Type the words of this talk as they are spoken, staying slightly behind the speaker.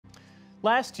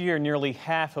Last year, nearly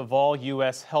half of all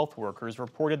U.S. health workers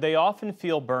reported they often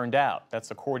feel burned out.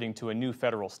 That's according to a new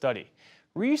federal study.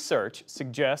 Research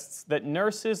suggests that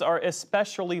nurses are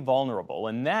especially vulnerable,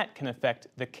 and that can affect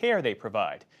the care they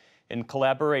provide. In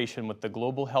collaboration with the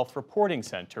Global Health Reporting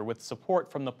Center, with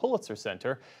support from the Pulitzer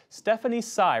Center, Stephanie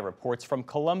Tsai reports from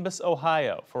Columbus,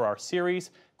 Ohio, for our series,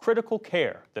 Critical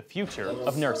Care, the Future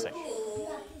of Nursing.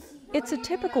 It's a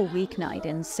typical weeknight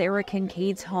in Sarah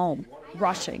Kincaid's home,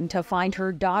 rushing to find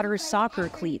her daughter's soccer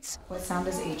cleats. What sound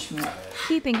does H make?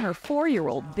 Keeping her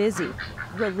 4-year-old busy,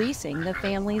 releasing the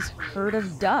family's herd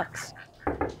of ducks.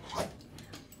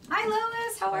 Hi,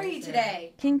 Lois. How are you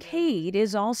today? Kincaid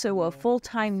is also a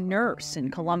full-time nurse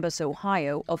in Columbus,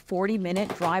 Ohio, a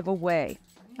 40-minute drive away.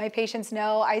 My patients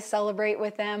know I celebrate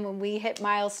with them when we hit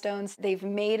milestones. They've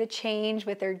made a change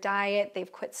with their diet. They've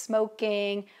quit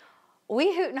smoking.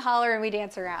 We hoot and holler and we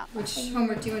dance around. Which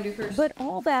homework do you want to do first? But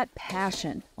all that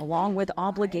passion, along with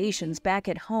obligations back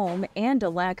at home and a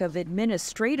lack of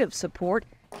administrative support,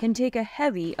 can take a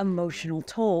heavy emotional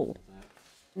toll.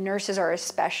 Nurses are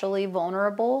especially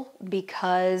vulnerable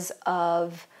because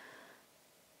of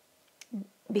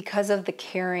the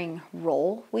caring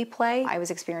role we play. I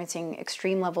was experiencing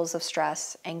extreme levels of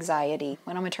stress, anxiety,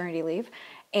 went on maternity leave,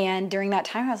 and during that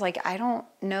time I was like, I don't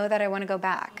know that I want to go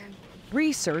back.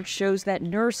 Research shows that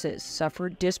nurses suffer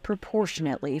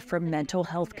disproportionately from mental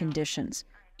health conditions.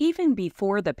 Even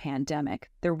before the pandemic,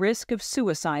 the risk of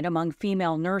suicide among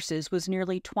female nurses was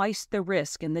nearly twice the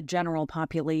risk in the general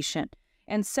population,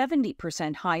 and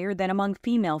 70% higher than among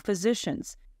female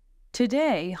physicians.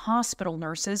 Today, hospital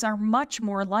nurses are much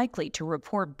more likely to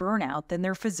report burnout than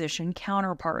their physician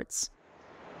counterparts.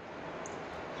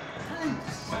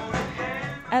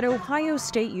 At Ohio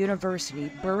State University,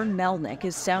 Byrne Melnick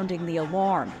is sounding the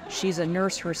alarm. She's a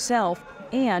nurse herself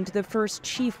and the first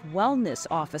chief wellness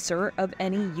officer of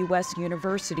any U.S.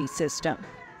 university system.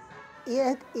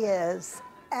 It is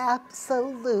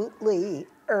absolutely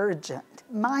urgent.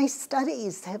 My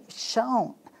studies have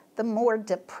shown the more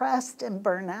depressed and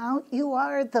burnout you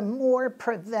are, the more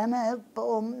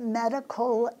preventable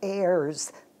medical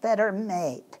errors that are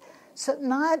made. So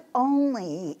not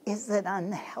only is it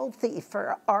unhealthy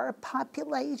for our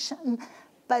population,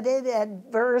 but it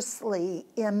adversely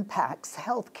impacts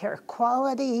healthcare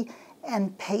quality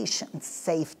and patient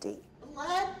safety.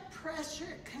 Blood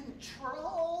pressure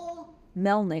control.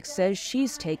 Melnick says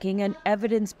she's taking an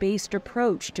evidence-based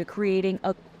approach to creating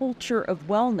a culture of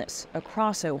wellness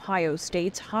across Ohio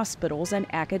State's hospitals and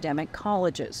academic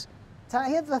colleges. I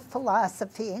have a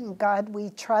philosophy, in God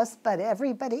we trust, but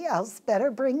everybody else better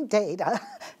bring data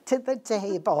to the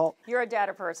table. You're a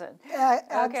data person.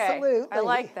 Absolutely. Okay. I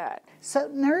like that. So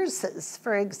nurses,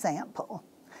 for example,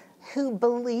 who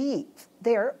believe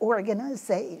their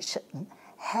organization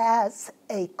has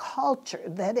a culture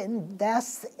that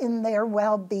invests in their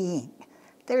well-being,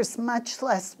 there's much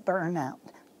less burnout,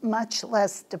 much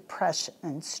less depression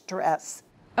and stress.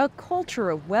 A culture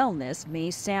of wellness may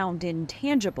sound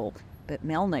intangible, but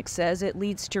Melnick says it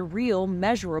leads to real,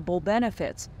 measurable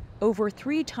benefits, over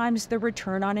 3 times the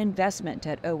return on investment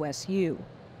at OSU.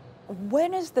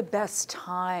 When is the best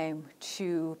time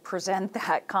to present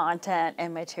that content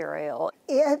and material?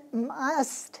 It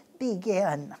must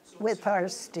begin with our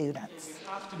students.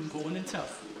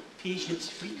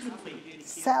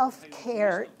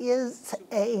 Self-care is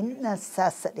a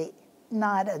necessity,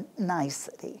 not a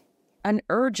nicety. An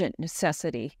urgent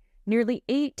necessity. Nearly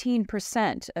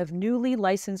 18% of newly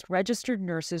licensed registered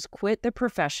nurses quit the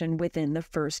profession within the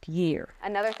first year.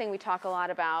 Another thing we talk a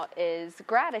lot about is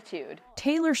gratitude.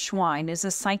 Taylor Schwein is a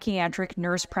psychiatric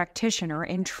nurse practitioner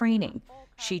in training.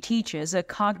 She teaches a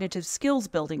cognitive skills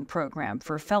building program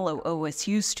for fellow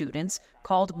OSU students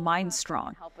called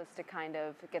MindStrong. Help us to kind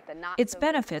of get the Its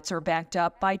benefits are backed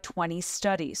up by 20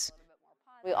 studies.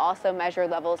 We also measure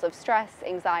levels of stress,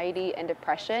 anxiety, and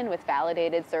depression with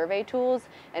validated survey tools,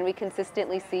 and we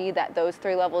consistently see that those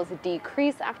 3 levels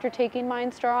decrease after taking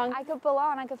MindStrong. I could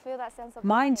belong, I could feel that sense of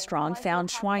MindStrong found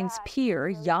Schwein's peer,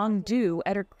 Yang Du,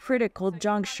 at a critical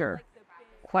juncture,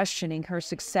 questioning her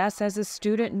success as a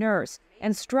student nurse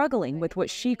and struggling with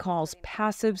what she calls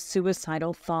passive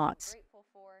suicidal thoughts.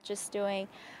 Just doing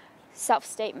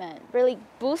self-statement really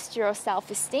boost your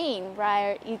self-esteem,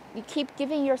 right? You keep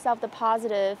giving yourself the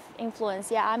positive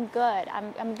influence. Yeah, I'm good.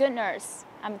 I'm a good nurse.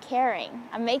 I'm caring.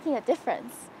 I'm making a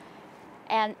difference.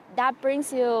 And that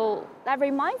reminds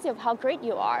you of how great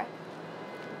you are.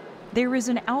 There is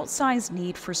an outsized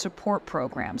need for support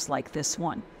programs like this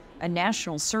one. A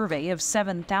national survey of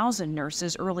 7,000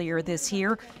 nurses earlier this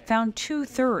year found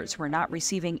 2/3 were not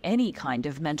receiving any kind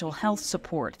of mental health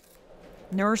support.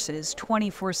 Nurses'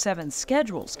 24/7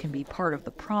 schedules can be part of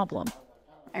the problem.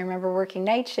 I remember working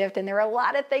night shift, and there were a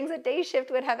lot of things that day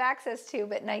shift would have access to,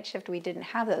 but night shift we didn't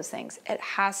have those things. It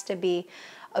has to be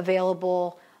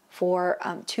available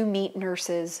to meet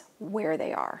nurses where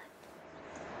they are.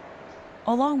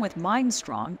 Along with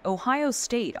MindStrong, Ohio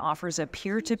State offers a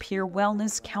peer-to-peer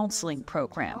wellness counseling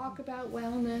program. I talk about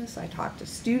wellness. I talk to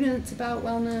students about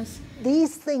wellness.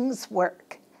 These things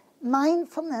work.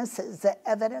 Mindfulness is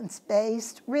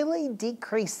evidence-based, really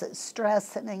decreases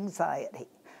stress and anxiety.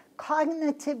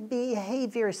 Cognitive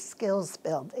behavior skills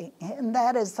building, and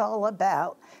that is all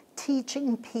about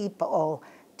teaching people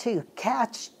to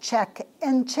catch, check,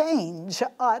 and change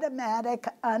automatic,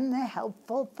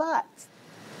 unhelpful thoughts.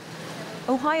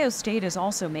 Ohio State is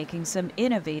also making some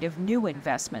innovative new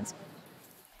investments,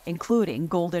 including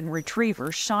Golden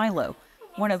Retriever Shiloh,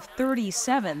 one of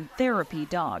 37 therapy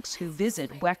dogs who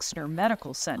visit Wexner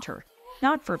Medical Center,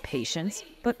 not for patients,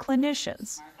 but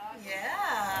clinicians.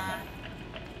 Yeah.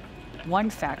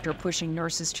 One factor pushing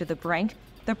nurses to the brink,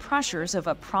 the pressures of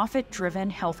a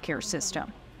profit-driven healthcare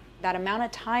system. That amount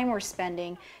of time we're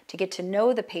spending to get to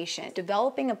know the patient,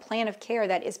 developing a plan of care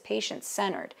that is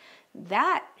patient-centered,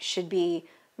 that should be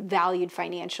valued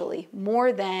financially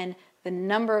more than the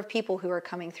number of people who are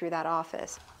coming through that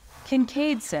office.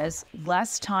 Kincaid says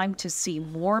less time to see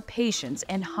more patients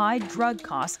and high drug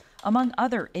costs, among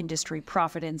other industry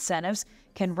profit incentives,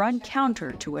 can run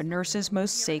counter to a nurse's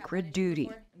most sacred duty.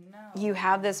 You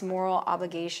have this moral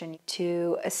obligation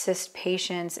to assist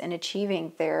patients in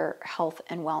achieving their health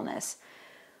and wellness.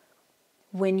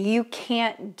 When you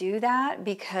can't do that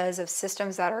because of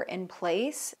systems that are in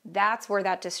place, that's where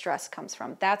that distress comes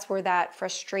from. That's where that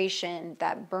frustration,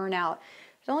 that burnout.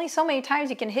 There's only so many times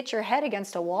you can hit your head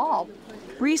against a wall.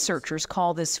 Researchers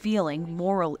call this feeling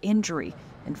moral injury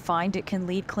and find it can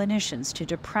lead clinicians to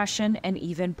depression and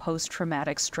even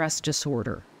post-traumatic stress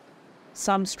disorder.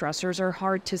 Some stressors are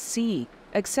hard to see,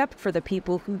 except for the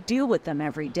people who deal with them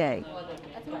every day.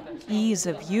 Ease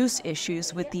of use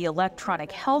issues with the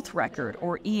electronic health record,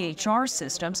 or EHR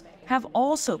systems, have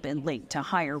also been linked to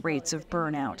higher rates of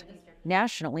burnout.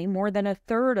 Nationally, more than a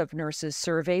third of nurses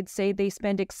surveyed say they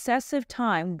spend excessive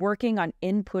time working on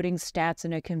inputting stats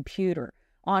in a computer,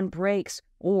 on breaks,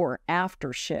 or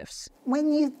after shifts.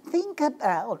 When you think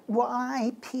about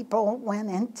why people went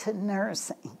into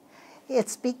nursing,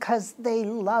 it's because they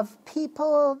love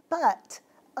people, but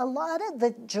a lot of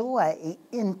the joy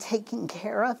in taking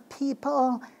care of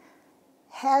people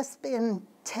has been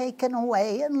taken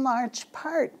away in large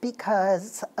part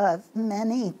because of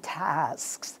many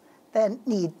tasks that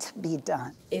need to be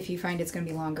done. If you find it's going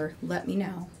to be longer, let me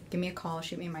know. Give me a call,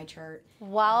 shoot me my chart.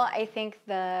 While I think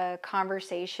the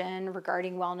conversation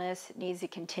regarding wellness needs to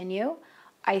continue,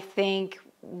 I think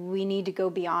we need to go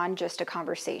beyond just a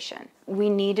conversation. We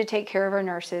need to take care of our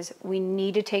nurses. We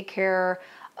need to take care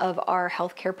of our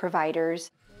healthcare providers.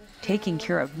 Taking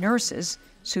care of nurses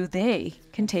so they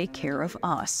can take care of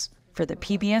us. For the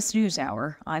PBS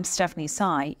NewsHour, I'm Stephanie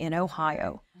Tsai in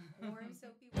Ohio.